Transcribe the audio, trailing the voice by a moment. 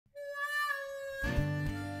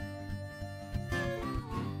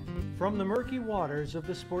From the murky waters of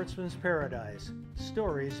the sportsman's paradise,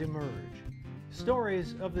 stories emerge.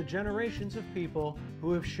 Stories of the generations of people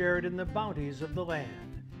who have shared in the bounties of the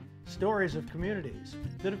land. Stories of communities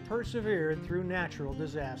that have persevered through natural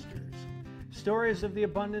disasters. Stories of the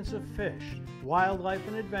abundance of fish, wildlife,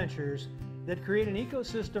 and adventures that create an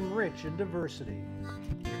ecosystem rich in diversity.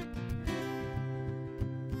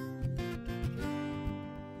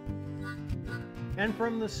 And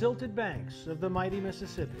from the silted banks of the mighty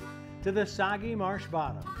Mississippi to the soggy marsh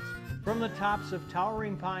bottoms, from the tops of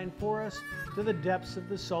towering pine forests to the depths of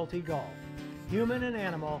the salty Gulf, human and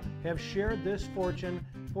animal have shared this fortune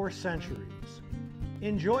for centuries.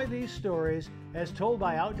 Enjoy these stories as told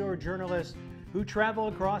by outdoor journalists who travel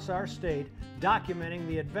across our state, documenting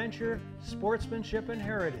the adventure, sportsmanship, and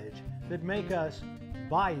heritage that make us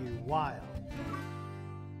Bayou Wild.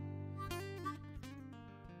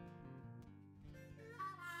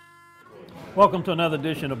 Welcome to another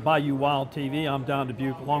edition of Bayou Wild TV. I'm Don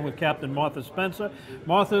Dubuque along with Captain Martha Spencer.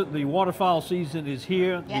 Martha, the waterfowl season is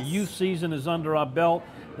here. Yes. The youth season is under our belt.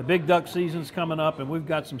 The big duck season's coming up, and we've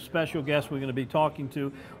got some special guests we're going to be talking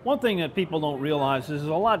to. One thing that people don't realize is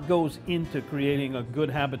a lot goes into creating a good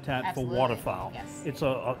habitat Absolutely. For waterfowl. Yes. It's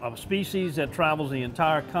a species that travels the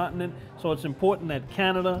entire continent, so it's important that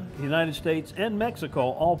Canada, the United States, and Mexico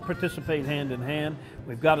all participate hand in hand.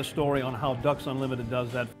 We've got a story on how Ducks Unlimited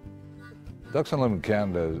does that. Ducks Unlimited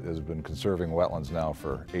Canada has been conserving wetlands now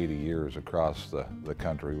for 80 years across the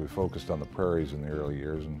country. We focused on the prairies in the early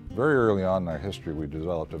years, and very early on in our history we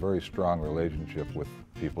developed a very strong relationship with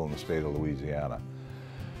people in the state of Louisiana.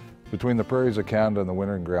 Between the prairies of Canada and the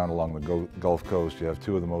wintering ground along the Gulf Coast, you have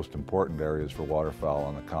two of the most important areas for waterfowl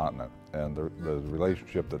on the continent. And the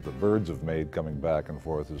relationship that the birds have made coming back and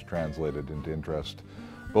forth has translated into interest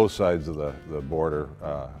both sides of the border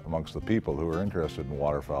amongst the people who are interested in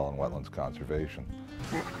waterfowl and wetlands conservation.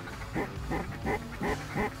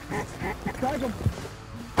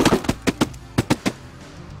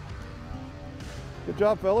 Good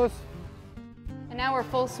job, fellas. And now we're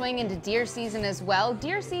full swing into deer season as well.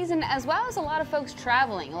 Deer season as well as a lot of folks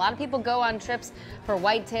traveling. A lot of people go on trips for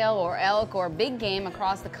whitetail or elk or big game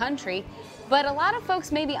across the country. But a lot of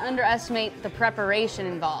folks maybe underestimate the preparation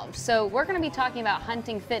involved. So we're going to be talking about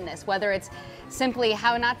hunting fitness, whether it's simply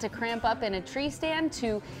how not to cramp up in a tree stand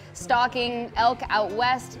to stalking elk out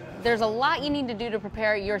west. There's a lot you need to do to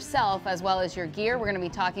prepare yourself as well as your gear. We're going to be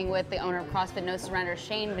talking with the owner of CrossFit NoSurrender,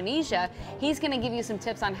 Shane Venetia. He's going to give you some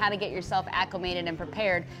tips on how to get yourself acclimated and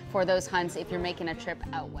prepared for those hunts if you're making a trip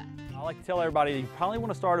out west. I like to tell everybody you probably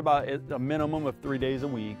want to start about a minimum of 3 days a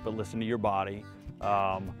week, but listen to your body.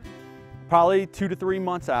 Probably 2 to 3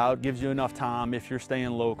 months out gives you enough time if you're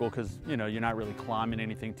staying local, because you're not really climbing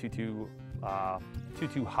anything too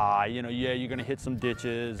high. Yeah, you're going to hit some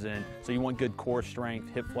ditches, and so you want good core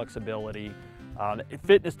strength, hip flexibility.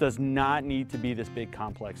 Fitness does not need to be this big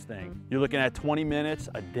complex thing. You're looking at 20 minutes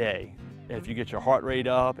a day. If you get your heart rate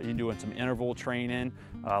up and you're doing some interval training,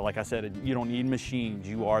 like I said, you don't need machines.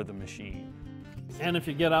 You are the machine. And if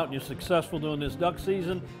you get out and you're successful during this duck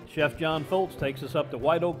season, Chef John Folse takes us up to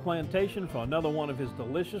White Oak Plantation for another one of his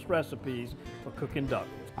delicious recipes for cooking duck.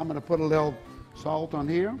 I'm going to put a little salt on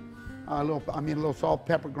here, a little salt,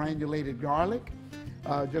 pepper, granulated garlic,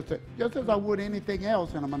 just as I would anything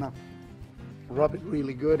else, and I'm going to rub it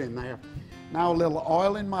really good in there. Now a little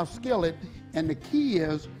oil in my skillet, and the key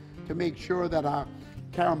is to make sure that I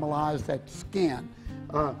caramelize that skin.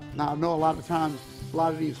 Now I know a lot of times a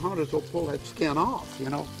lot of these hunters will pull that skin off,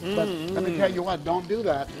 but let me tell you what, don't do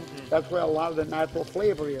that. That's where a lot of the natural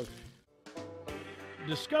flavor is.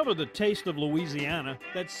 Discover the taste of Louisiana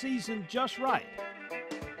that's seasoned just right.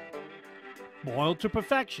 Boiled to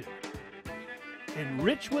perfection.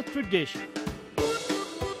 Enriched with tradition.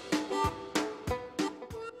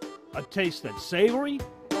 A taste that's savory,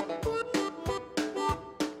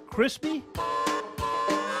 crispy,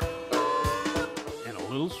 and a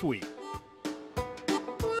little sweet.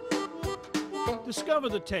 Discover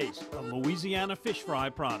the taste of Louisiana fish fry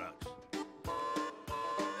products.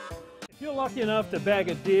 If you're lucky enough to bag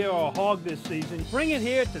a deer or a hog this season, bring it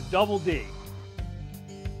here to Double D.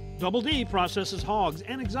 Double D processes hogs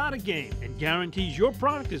and exotic game and guarantees your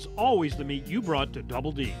product is always the meat you brought to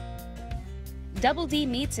Double D. Double D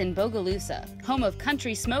Meats in Bogalusa, home of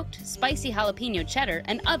country smoked, spicy jalapeno cheddar,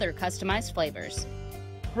 and other customized flavors.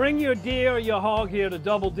 Bring your deer or your hog here to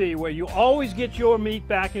Double D, where you always get your meat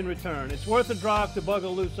back in return. It's worth a drive to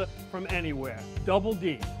Bogalusa from anywhere. Double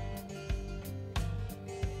D.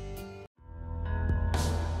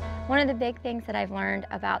 One of the big things that I've learned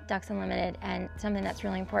about Ducks Unlimited, and something that's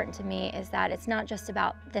really important to me, is that it's not just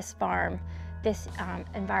about this farm. this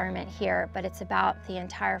environment here, but it's about the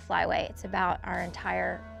entire flyway. It's about our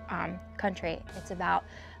entire country. It's about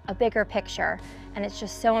a bigger picture, and it's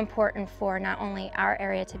just so important for not only our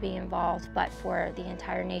area to be involved, but for the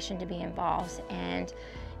entire nation to be involved. And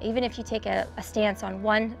even if you take a stance on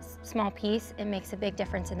one small piece, it makes a big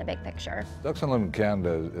difference in the big picture. Ducks Unlimited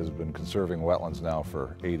Canada has been conserving wetlands now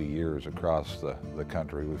for 80 years across the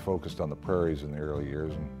country. We focused on the prairies in the early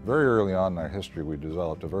years, and very early on in our history we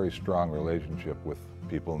developed a very strong relationship with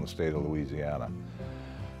people in the state of Louisiana.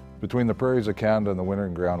 Between the prairies of Canada and the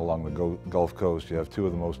wintering ground along the Gulf Coast, you have two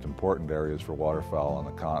of the most important areas for waterfowl on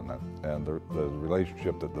the continent. And the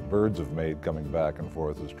relationship that the birds have made coming back and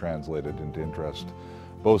forth has translated into interest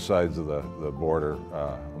both sides of the border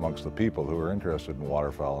amongst the people who are interested in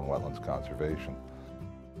waterfowl and wetlands conservation.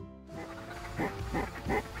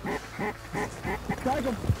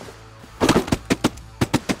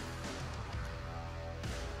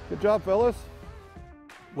 Good job, fellas.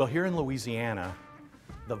 Well, here in Louisiana,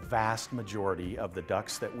 the vast majority of the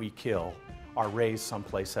ducks that we kill are raised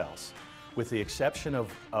someplace else, with the exception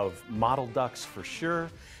of mottled ducks for sure,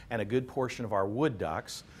 and a good portion of our wood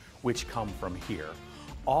ducks, which come from here.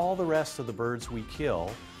 All the rest of the birds we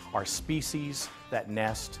kill are species that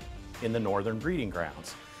nest in the northern breeding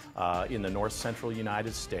grounds, in the north central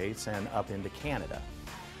United States and up into Canada.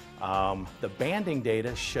 The banding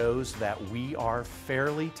data shows that we are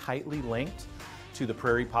fairly tightly linked to the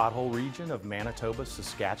prairie pothole region of Manitoba,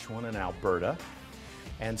 Saskatchewan, and Alberta.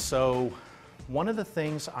 And so one of the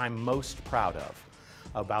things I'm most proud of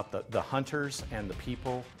about the hunters and the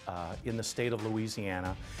people in the state of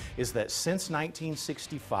Louisiana is that since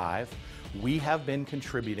 1965, we have been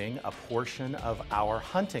contributing a portion of our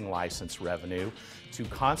hunting license revenue to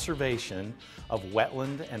conservation of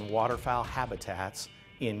wetland and waterfowl habitats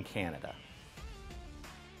in Canada.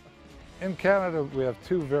 In Canada, we have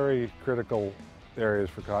two very critical areas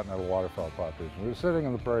for continental waterfowl population. We're sitting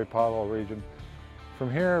in the prairie pothole region.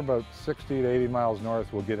 From here, about 60 to 80 miles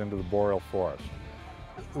north, we'll get into the boreal forest.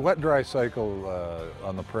 The wet-dry cycle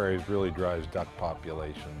on the prairies really drives duck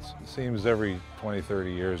populations. It seems every 20,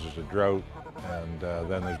 30 years there's a drought, and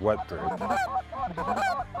then there's wet periods.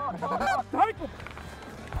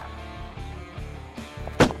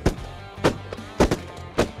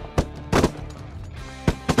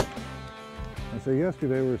 So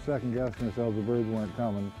yesterday we were second guessing ourselves, the birds weren't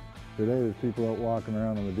coming. Today there's people out walking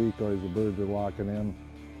around on the decoys, the birds are locking in.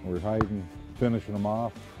 We're hiding, finishing them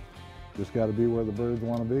off. Just got to be where the birds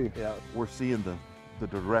want to be. Yeah, we're seeing the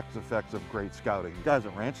direct effects of great scouting. The guys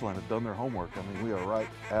at Ranchland have done their homework. I mean, we are right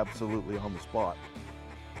absolutely on the spot.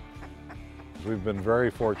 We've been very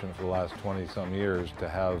fortunate for the last 20-some years to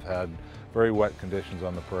have had very wet conditions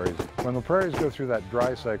on the prairies. When the prairies go through that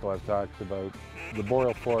dry cycle I've talked about, the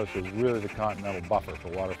boreal forest is really the continental buffer for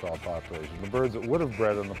waterfowl population. The birds that would have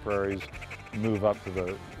bred on the prairies move up to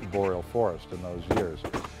the boreal forest in those years.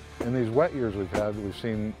 In these wet years we've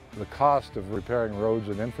seen the cost of repairing roads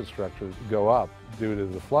and infrastructure go up due to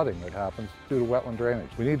the flooding that happens due to wetland drainage.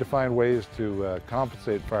 We need to find ways to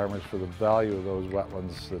compensate farmers for the value of those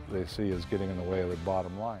wetlands that they see as getting in the way of their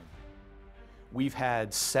bottom line. We've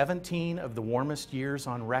had 17 of the warmest years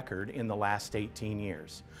on record in the last 18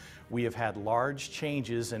 years. We have had large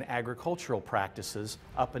changes in agricultural practices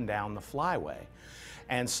up and down the flyway.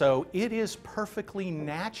 And so it is perfectly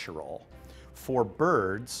natural for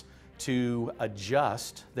birds to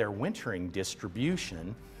adjust their wintering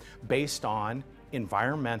distribution based on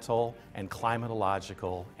environmental and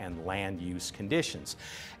climatological and land use conditions.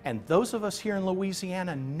 And those of us here in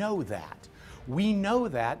Louisiana know that. We know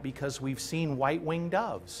that because we've seen white-winged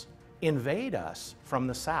doves invade us from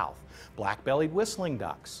the south, black-bellied whistling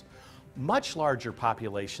ducks, much larger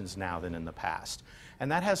populations now than in the past.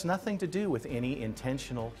 And that has nothing to do with any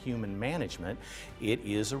intentional human management. It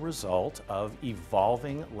is a result of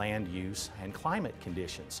evolving land use and climate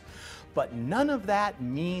conditions. But none of that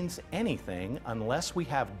means anything unless we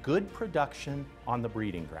have good production on the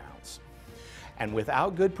breeding grounds. And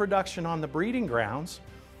without good production on the breeding grounds,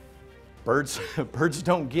 birds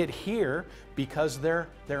don't get here because there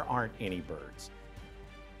aren't any birds.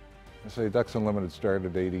 I say Ducks Unlimited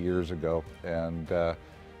started 80 years ago, and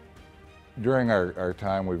during our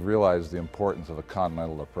time we've realized the importance of a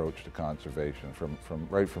continental approach to conservation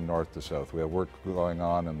right from north to south. We have work going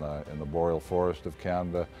on in the boreal forest of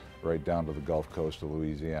Canada right down to the Gulf Coast of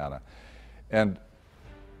Louisiana. And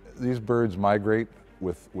these birds migrate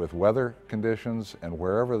with weather conditions, and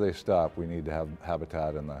wherever they stop we need to have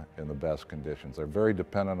habitat in the best conditions. They're very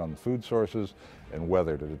dependent on the food sources and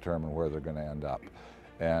weather to determine where they're going to end up.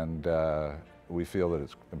 And we feel that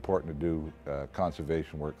it's important to do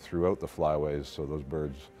conservation work throughout the flyways so those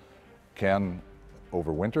birds can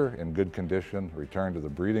overwinter in good condition, return to the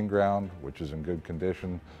breeding ground, which is in good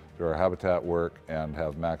condition, do our habitat work, and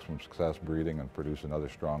have maximum success breeding and produce another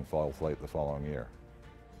strong fall flight the following year.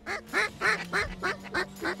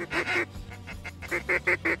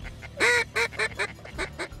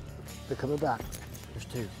 They're coming back. There's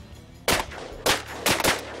two.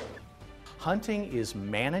 Hunting is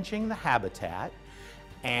managing the habitat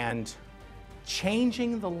and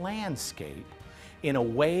changing the landscape in a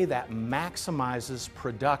way that maximizes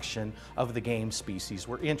production of the game species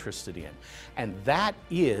we're interested in. And that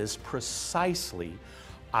is precisely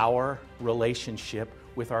our relationship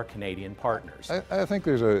with our Canadian partners. I think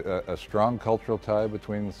there's a strong cultural tie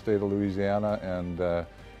between the state of Louisiana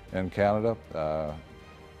and Canada.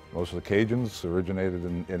 Most of the Cajuns originated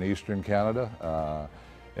in eastern Canada.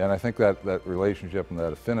 And I think that relationship and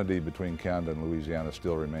that affinity between Canada and Louisiana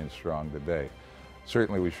still remains strong today.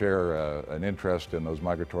 Certainly we share an interest in those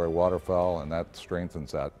migratory waterfowl, and that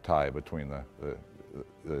strengthens that tie between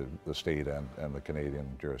the state and the Canadian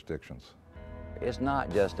jurisdictions. It's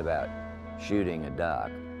not just about shooting a duck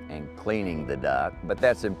and cleaning the duck, but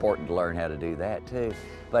that's important to learn how to do that too.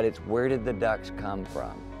 But it's where did the ducks come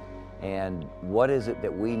from? And what is it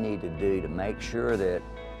that we need to do to make sure that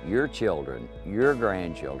your children, your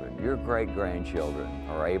grandchildren, your great-grandchildren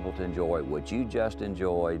are able to enjoy what you just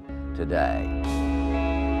enjoyed today.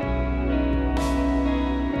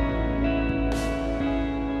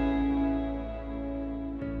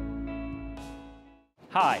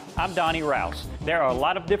 Hi, I'm Donnie Rouse. There are a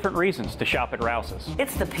lot of different reasons to shop at Rouse's.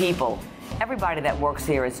 It's the people. Everybody that works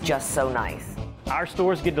here is just so nice. Our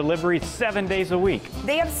stores get deliveries 7 days a week.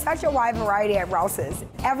 They have such a wide variety at Rouse's.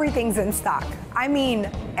 Everything's in stock. I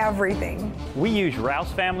mean, everything. We use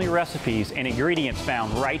Rouse family recipes and ingredients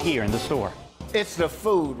found right here in the store. It's the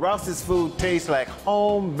food. Rouse's food tastes like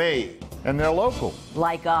homemade. And they're local.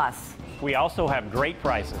 Like us. We also have great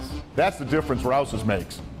prices. That's the difference Rouse's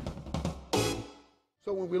makes.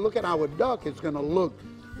 So when we look at our duck, it's going to look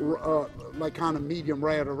like kind of medium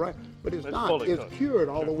rare to rare, but it's not. It's cured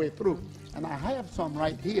all the way through. And I have some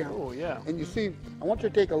right here. Oh, yeah. And you see, I want you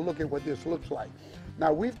to take a look at what this looks like.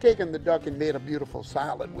 Now, we've taken the duck and made a beautiful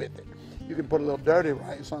salad with it. You can put a little dirty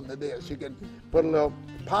rice under this. You can put a little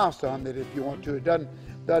pasta on it if you want to. It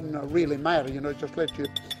doesn't really matter. You know, just let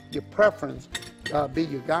your preference be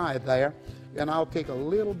your guide there. And I'll take a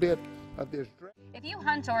little bit of this dressing. If you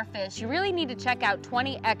hunt or fish, you really need to check out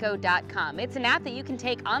 20echo.com. It's an app that you can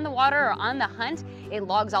take on the water or on the hunt. It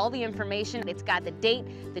logs all the information. It's got the date,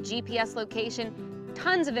 the GPS location,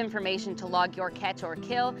 tons of information to log your catch or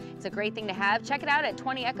kill. It's a great thing to have. Check it out at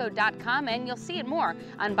 20echo.com and you'll see it more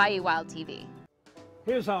on Bayou Wild TV.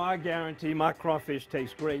 Here's how I guarantee my crawfish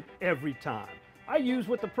tastes great every time. I use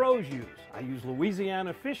what the pros use. I use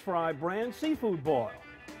Louisiana Fish Fry brand seafood boil.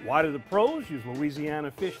 Why do the pros use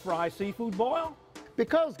Louisiana Fish Fry seafood boil?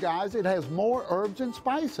 Because, guys, it has more herbs and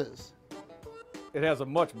spices. It has a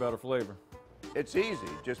much better flavor. It's easy,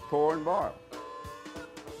 just pour and boil.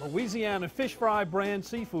 Louisiana Fish Fry brand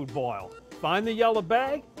seafood boil. Find the yellow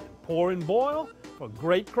bag and pour and boil for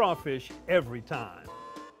great crawfish every time.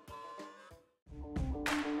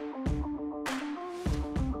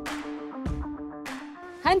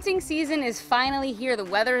 Hunting season is finally here. The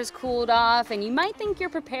weather has cooled off and you might think you're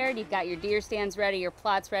prepared. You've got your deer stands ready, your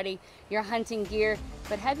plots ready, your hunting gear,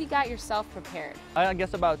 but have you got yourself prepared? I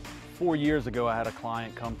guess about 4 years ago I had a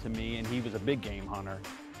client come to me and he was a big game hunter.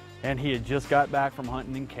 And he had just got back from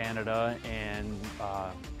hunting in Canada and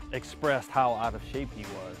expressed how out of shape he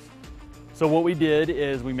was. So what we did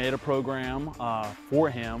is we made a program for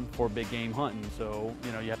him for big game hunting. So,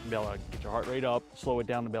 you know, you have to be able to get your heart rate up, slow it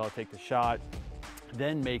down to be able to take the shot,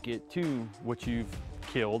 then make it to what you've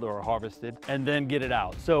killed or harvested, and then get it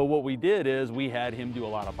out. So what we did is we had him do a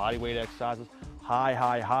lot of body weight exercises,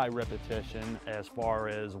 high repetition as far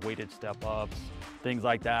as weighted step-ups, things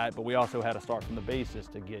like that, but we also had to start from the basis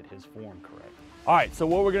to get his form correct. All right, so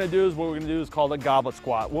what we're gonna do is called a goblet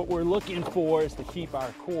squat. What we're looking for is to keep our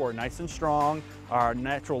core nice and strong, our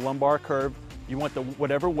natural lumbar curve. You want the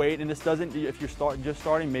whatever weight, and this doesn't, if you're just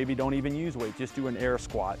starting, maybe don't even use weight, just do an air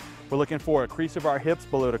squat. We're looking for a crease of our hips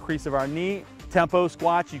below the crease of our knee. Tempo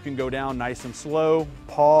squats, you can go down nice and slow,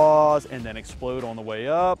 pause, and then explode on the way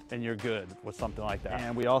up, and you're good with something like that.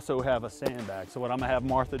 And we also have a sandbag. So what I'm gonna have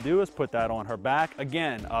Martha do is put that on her back.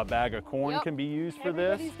 Again, a bag of corn can be used for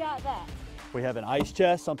this. Everybody's got that. We have an ice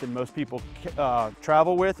chest, something most people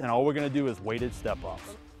travel with, and all we're gonna do is weighted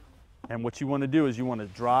step-ups. And what you want to do is you want to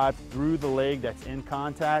drive through the leg that's in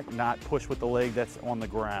contact, not push with the leg that's on the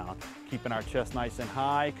ground. Keeping our chest nice and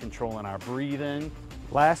high, controlling our breathing.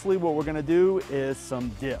 Lastly, what we're going to do is some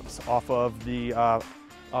dips off of the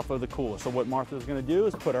off of the cooler. So what Martha's gonna do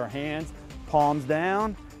is put her hands, palms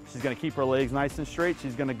down. She's gonna keep her legs nice and straight.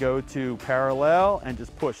 She's gonna go to parallel and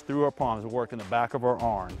just push through her palms, working the back of her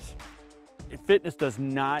arms. Fitness does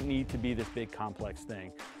not need to be this big complex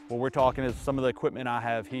thing. What we're talking is some of the equipment I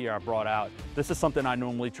have here I brought out. This is something I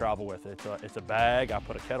normally travel with. It's a bag, I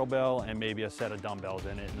put a kettlebell and maybe a set of dumbbells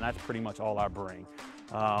in it, and that's pretty much all I bring.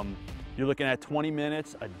 You're looking at 20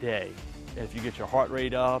 minutes a day. If you get your heart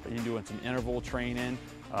rate up and you're doing some interval training,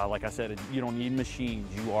 like I said, you don't need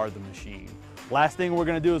machines, you are the machine. Last thing we're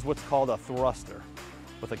gonna do is what's called a thruster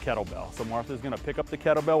with a kettlebell. So Martha's gonna pick up the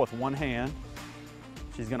kettlebell with one hand.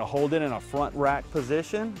 She's gonna hold it in a front rack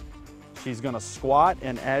position. She's gonna squat,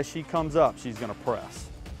 and as she comes up, she's gonna press.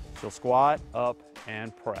 She'll squat, up,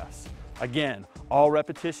 and press. Again, all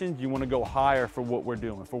repetitions, you wanna go higher for what we're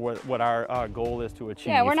doing, for what our goal is to achieve.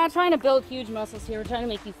 Yeah, we're not trying to build huge muscles here. We're trying to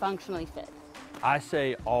make you functionally fit. I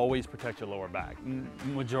say always protect your lower back.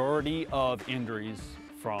 Majority of injuries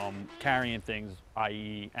from carrying things,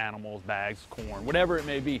 i.e. animals, bags, corn, whatever it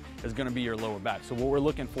may be, is gonna be your lower back. So what we're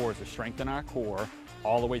looking for is to strengthen our core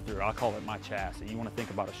all the way through. I call it my chassis. You wanna think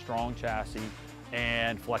about a strong chassis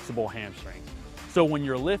and flexible hamstrings. So when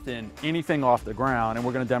you're lifting anything off the ground, and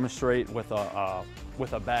we're gonna demonstrate with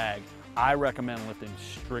a bag, I recommend lifting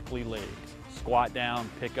strictly legs. Squat down,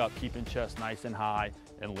 pick up, keeping chest nice and high,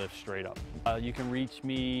 and lift straight up. You can reach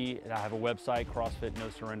me, I have a website,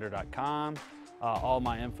 CrossfitNoSurrender.com. All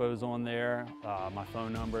my info's on there. My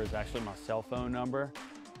phone number is actually my cell phone number.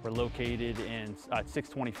 We're located in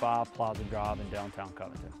 625 Plaza Drive in downtown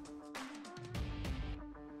Covington.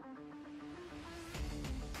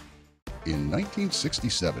 In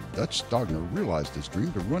 1967, Dutch Stogner realized his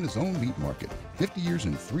dream to run his own meat market. 50 years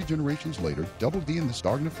and 3 generations later, Double D and the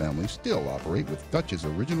Stogner family still operate with Dutch's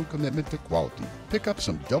original commitment to quality. Pick up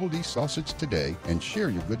some Double D sausage today and share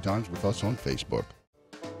your good times with us on Facebook.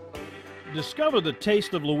 Discover the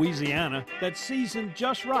taste of Louisiana that's seasoned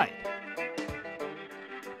just right.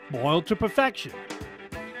 Boiled to perfection.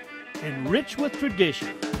 Enriched with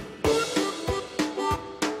tradition.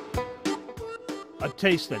 A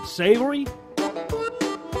taste that's savory,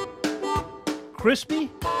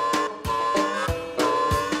 crispy,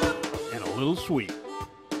 and a little sweet.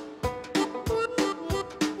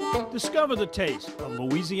 Discover the taste of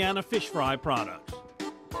Louisiana fish fry products.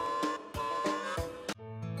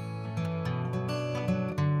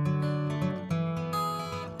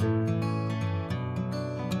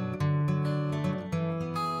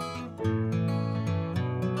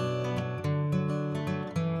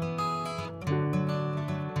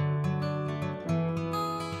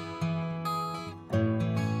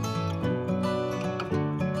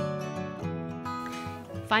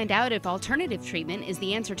 Find out if alternative treatment is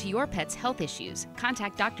the answer to your pet's health issues.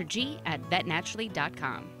 Contact Dr. G at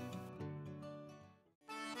vetnaturally.com.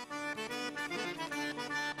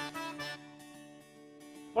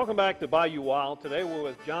 Welcome back to Bayou Wild. Today we're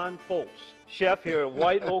with John Folse, chef here at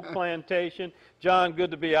White Oak Plantation. John, good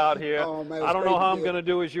to be out here. Oh, man, I don't know how I'm going to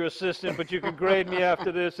do as your assistant, but you can grade me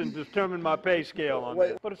after this and determine my pay scale on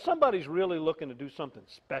that. But if somebody's really looking to do something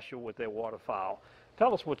special with their waterfowl,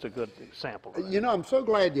 tell us what's a good example of that. You know, I'm so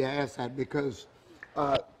glad you asked that, because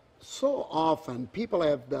so often people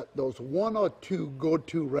have those 1 or 2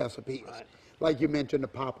 go-to recipes, right, like you mentioned, the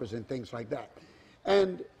poppers and things like that.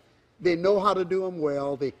 And they know how to do them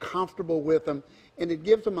well, they're comfortable with them, and it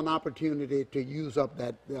gives them an opportunity to use up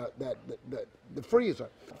the freezer.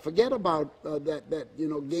 Forget about that you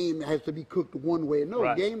know, game has to be cooked one way. No,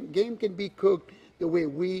 right, game can be cooked the way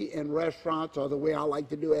we in restaurants, or the way I like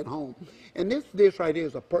to do at home. And this dish right here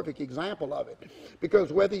is a perfect example of it,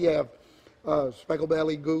 because whether you have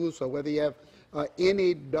speckled-bellied goose, or whether you have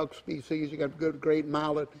any duck species, you got good, great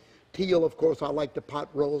mallard, teal, of course, I like the pot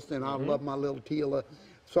roast, and I love my little teal,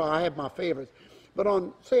 so I have my favorites. But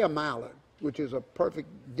on, say, a mallard, which is a perfect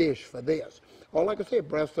dish for this, or like I said,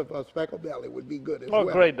 breast of speckled belly would be good as well.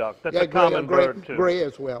 Oh, gray duck. That's a common bird, too. Gray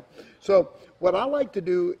as well. So what I like to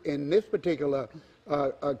do in this particular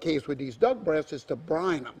case with these duck breasts is to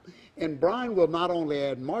brine them. And brine will not only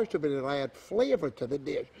add moisture, but it'll add flavor to the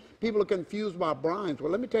dish. People are confused about brines. Well,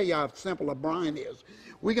 let me tell you how simple a brine is.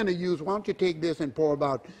 We're going to use, why don't you take this and pour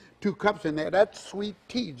about 2 cups in there. That's sweet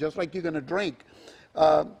tea, just like you're going to drink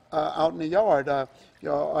out in the yard or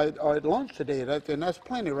at lunch today. And that's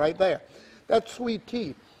plenty right there. That's sweet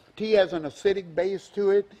tea. Tea has an acidic base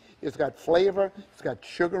to it. It's got flavor. It's got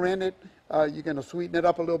sugar in it. You're going to sweeten it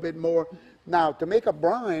up a little bit more. Now, to make a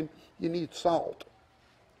brine, you need salt.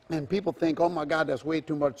 And people think, oh my God, that's way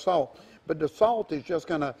too much salt. But the salt is just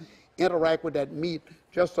going to interact with that meat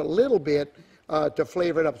just a little bit to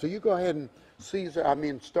flavor it up. So you go ahead and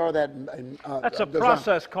stir that. That's a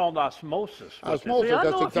process called osmosis. Osmosis, See, I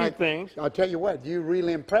that's know exactly. a few things. I'll tell you what, you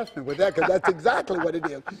really impressed me with that, because that's exactly what it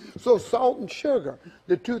is. So salt and sugar,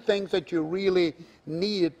 the two things that you really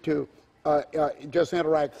need to just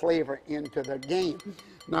interact flavor into the game.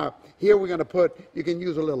 Now, here we're going to put, you can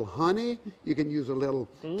use a little honey, you can use a little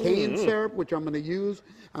cane syrup, which I'm going to use.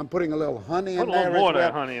 I'm putting a little honey in there. Put a little more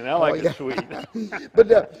than honey, and I like it sweet.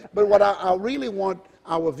 But what I really want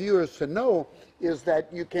our viewers to know is that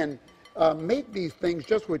you can make these things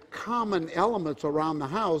just with common elements around the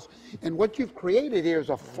house, and what you've created here is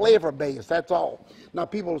a flavor base, that's all. Now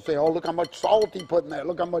people will say, oh, look how much salt he put in there,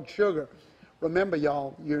 look how much sugar. Remember,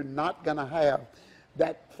 y'all, you're not going to have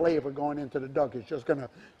that flavor going into the duck. It's just going to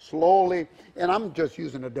slowly, and I'm just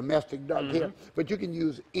using a domestic duck here, but you can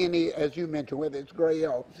use any, as you mentioned, whether it's gray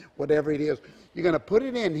or whatever it is. You're going to put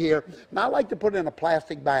it in here. Now I like to put it in a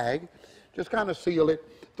plastic bag, just kind of seal it,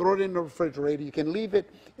 throw it in the refrigerator. You can leave it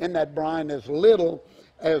in that brine as little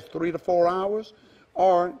as 3 to 4 hours,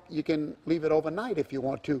 or you can leave it overnight if you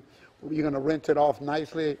want to. You're going to rinse it off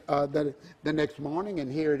nicely the next morning, and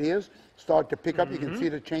here it is. Start to pick up. You can see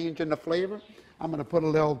the change in the flavor. I'm going to put a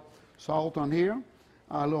little salt on here,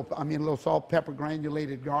 a little salt, pepper,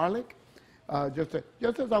 granulated garlic, just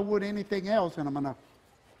as I would anything else, and I'm going to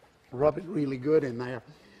rub it really good in there.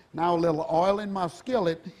 Now a little oil in my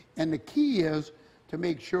skillet, and the key is to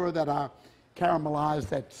make sure that I caramelize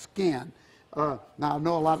that skin. Now I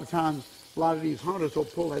know a lot of times, a lot of these hunters will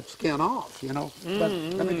pull that skin off, you know. But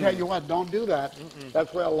let me tell you what, don't do that.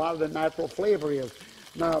 That's where a lot of the natural flavor is.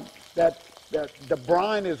 Now the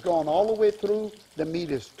brine is going all the way through. The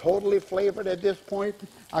meat is totally flavored at this point.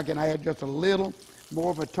 I can add just a little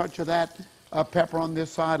more of a touch of that pepper on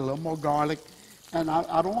this side, a little more garlic. And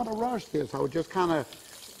I don't want to rush this. I would just kind of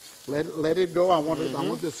let it go. I want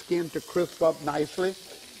the skin to crisp up nicely.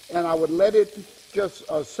 And I would let it just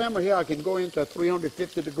simmer here. I can go into a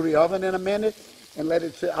 350-degree oven in a minute and let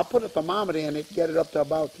it sit. I'll put a thermometer in it, get it up to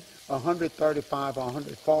about 135 or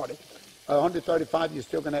 140. 135, you're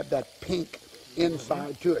still going to have that pink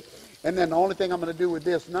inside to it. And then the only thing I'm going to do with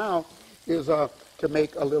this now is to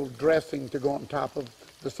make a little dressing to go on top of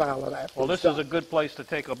the salad after. Well, this is a good place to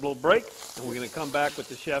take a little break, and we're going to come back with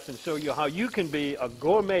the chef and show you how you can be a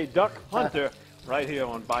gourmet duck hunter right here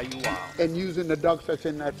on Bayou Wild. And using the ducks that's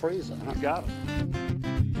in that freezer. You got it.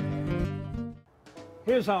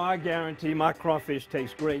 Here's how I guarantee my crawfish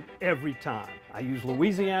tastes great every time. I use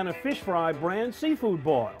Louisiana Fish Fry brand seafood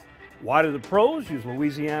boil. Why do the pros use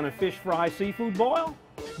Louisiana Fish Fry seafood boil?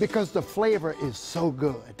 Because the flavor is so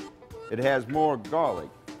good. It has more garlic,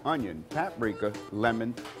 onion, paprika,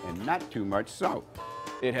 lemon, and not too much salt.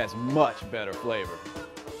 It has much better flavor.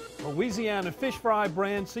 Louisiana Fish Fry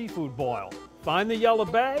brand seafood boil. Find the yellow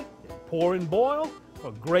bag, pour and boil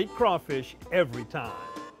for great crawfish every time.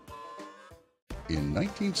 In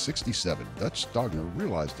 1967, Dutch Stogner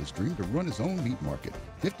realized his dream to run his own meat market.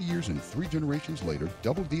 50 years and 3 generations later,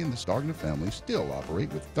 Double D and the Stogner family still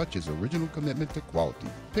operate with Dutch's original commitment to quality.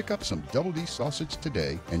 Pick up some Double D sausage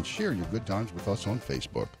today and share your good times with us on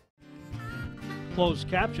Facebook. Closed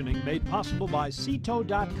captioning made possible by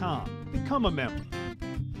Ceto.com. Become a member.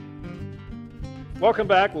 Welcome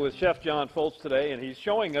back. We're with Chef John Folse today, and he's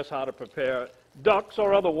showing us how to prepare ducks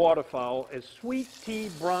or other waterfowl as sweet tea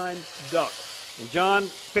brine duck. And John,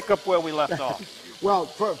 pick up where we left off. Well,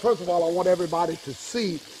 first of all, I want everybody to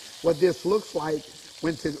see what this looks like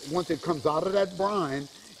once it comes out of that brine.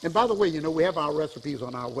 And by the way, you know, we have our recipes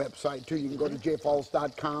on our website, too. You can go to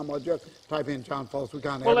jfolse.com or just type in John Folse.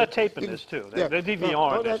 Well, they're taping this, too. They're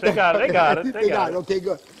DVRing this. They got it. They got it. Okay,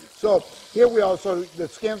 good. So here we are. So the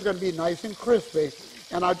skin's going to be nice and crispy.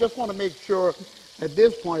 And I just want to make sure at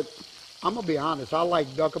this point, I'm going to be honest, I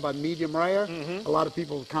like duck about medium rare. A lot of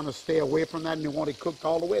people kind of stay away from that and they want it cooked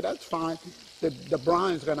all the way. That's fine. The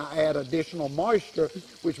brine's going to add additional moisture,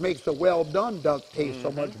 which makes the well-done duck taste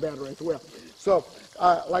so much better as well. So,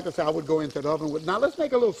 like I said, I would go into the oven with. Now, let's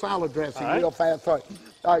make a little salad dressing real fast. Sorry.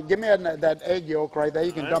 Give me that egg yolk right there.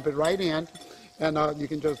 You can dump it right in. And you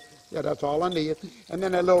can just, that's all I need. And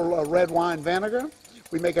then a little red wine vinegar.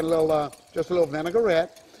 We make it a little, just a little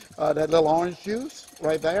vinaigrette. That little orange juice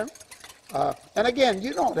right there. And again,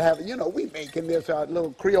 you don't have, you know, we making this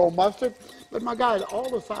little Creole mustard, but my guys, all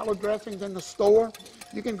the salad dressings in the store,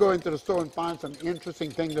 you can go into the store and find some interesting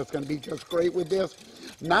thing that's going to be just great with this.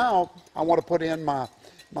 Now, I want to put in my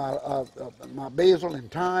my basil and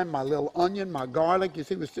thyme, my little onion, my garlic. You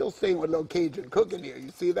see, we're still staying with a little Cajun cooking here.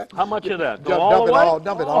 You see that? How much of that? Dump All the way?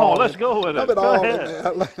 it all. Let's go with it. Dump it Go all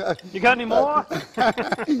ahead. in there. You got any more?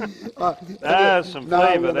 That's some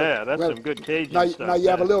flavor there. That's some good Cajun stuff. Now you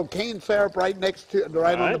have a little cane syrup right next to,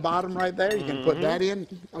 right on the Right. bottom right there. You can put that in.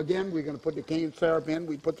 Again, we're going to put the cane syrup in.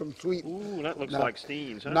 We put some sweet. Ooh, that looks like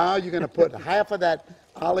steams, huh? Now you're going to put half of that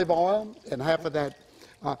olive oil and half of that.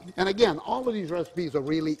 And again, all of these recipes are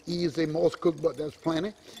really easy. Most cookbooks, there's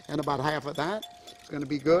plenty. And about half of that. It's going to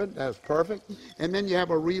be good. That's perfect. And then you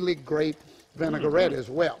have a really great vinaigrette as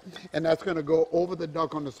well. And that's going to go over the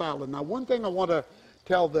duck on the salad. Now, one thing I want to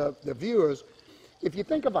tell the viewers, if you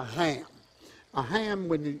think of a ham,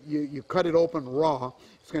 when you cut it open raw,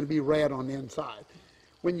 it's going to be red on the inside.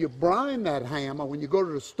 When you brine that ham, or when you go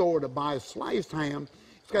to the store to buy sliced ham,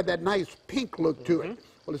 it's got that nice pink look to it.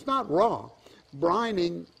 Well, it's not raw.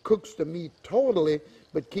 Brining cooks the meat totally,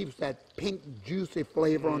 but keeps that pink, juicy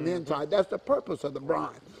flavor on the inside. That's the purpose of the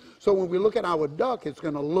brine. So when we look at our duck, it's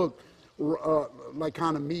going to look like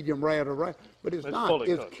kind of medium rare or rare, but it's not.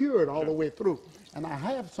 It's cured all the way through. And I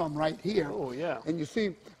have some right here. Oh, yeah. And you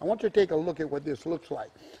see, I want you to take a look at what this looks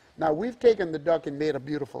like. Now, we've taken the duck and made a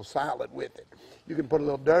beautiful salad with it. You can put a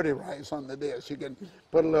little dirty rice under this. You can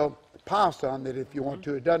put a little pasta on it if you want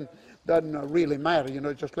to. It doesn't really matter. You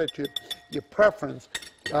know, just let your preference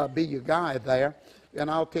be your guide there.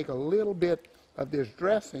 And I'll take a little bit of this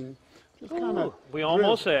dressing. Just kind of we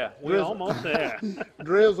almost there. We're almost there.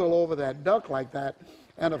 Drizzle over that duck like that.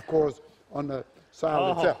 And, of course, on the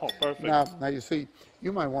salad itself. Perfect. Now you see,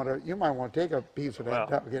 you might want to take a piece of that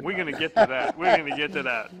duck. We're going to get to that. We're going to get to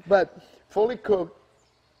that. But fully cooked,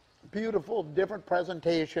 beautiful, different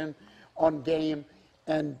presentation on game,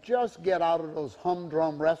 and just get out of those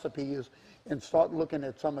humdrum recipes and start looking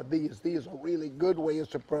at some of these. These are really good ways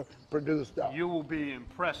to produce duck. You will be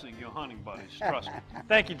impressing your hunting buddies, trust me.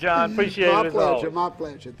 Thank you, John. Appreciate it as always. My pleasure, my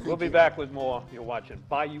pleasure. We'll be back with more. You're watching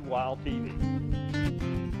Bayou Wild TV.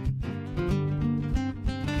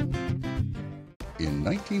 In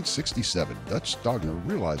 1967, Dutch Stogner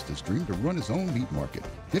realized his dream to run his own meat market.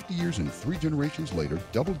 50 years and 3 generations later,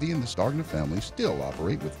 Double D and the Stogner family still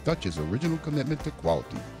operate with Dutch's original commitment to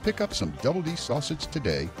quality. Pick up some Double D sausage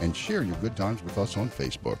today and share your good times with us on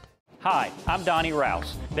Facebook. Hi, I'm Donnie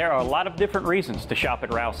Rouse. There are a lot of different reasons to shop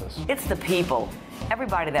at Rouse's. It's the people.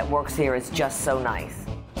 Everybody that works here is just so nice.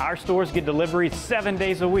 Our stores get deliveries 7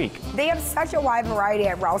 days a week. They have such a wide variety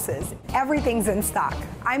at Rouse's. Everything's in stock.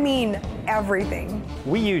 I mean, everything.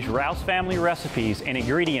 We use Rouse family recipes and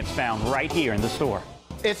ingredients found right here in the store.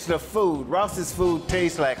 It's the food. Rouse's food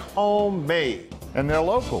tastes like homemade. And they're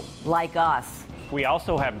local. Like us. We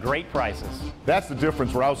also have great prices. That's the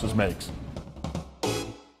difference Rouse's makes.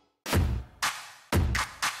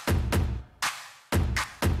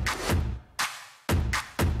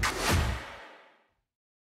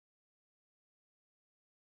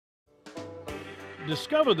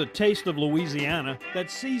 Discover the taste of Louisiana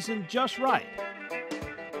that's seasoned just right.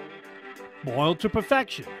 Boiled to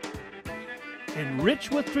perfection.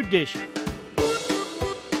 Enriched with tradition.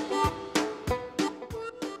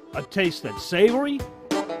 A taste that's savory,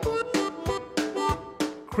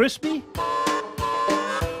 crispy,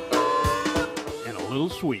 and a little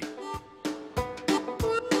sweet.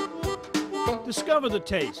 Discover the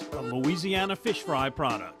taste of Louisiana fish fry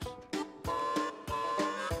products.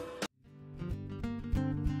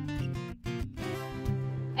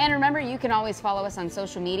 And remember, you can always follow us on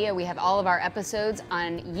social media. We have all of our episodes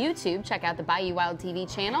on YouTube. Check out the Bayou Wild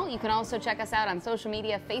TV channel. You can also check us out on social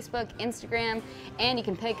media, Facebook, Instagram, and you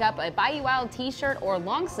can pick up a Bayou Wild t-shirt or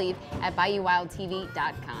long sleeve at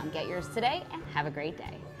BayouWildTV.com. Get yours today and have a great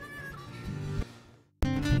day.